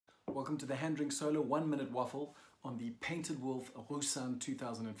Welcome to the Hand Drink Solo 1 Minute Waffle on the Painted Wolf Roussanne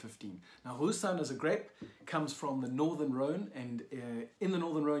 2015. Now Roussanne as a grape comes from the Northern Rhone, and in the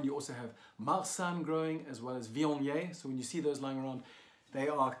Northern Rhone you also have Marsanne growing as well as Viognier. So when you see those lying around, they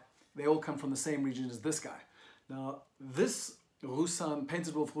all come from the same region as this guy. Now this Roussanne,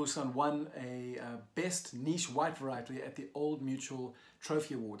 Painted Wolf Roussanne, won a Best Niche White Variety at the Old Mutual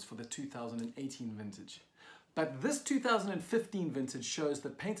Trophy Awards for the 2018 vintage. But this 2015 vintage shows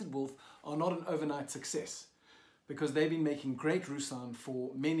that Painted Wolf are not an overnight success, because they've been making great Roussanne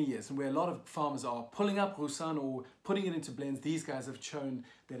for many years. And where a lot of farmers are pulling up Roussanne or putting it into blends, these guys have shown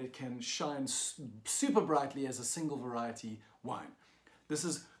that it can shine super brightly as a single variety wine. This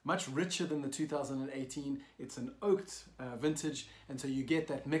is much richer than the 2018. It's an oaked vintage, and so you get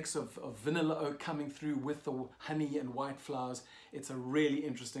that mix of vanilla oak coming through with the honey and white flowers. It's a really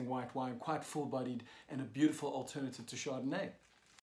interesting white wine, quite full-bodied, and a beautiful alternative to Chardonnay.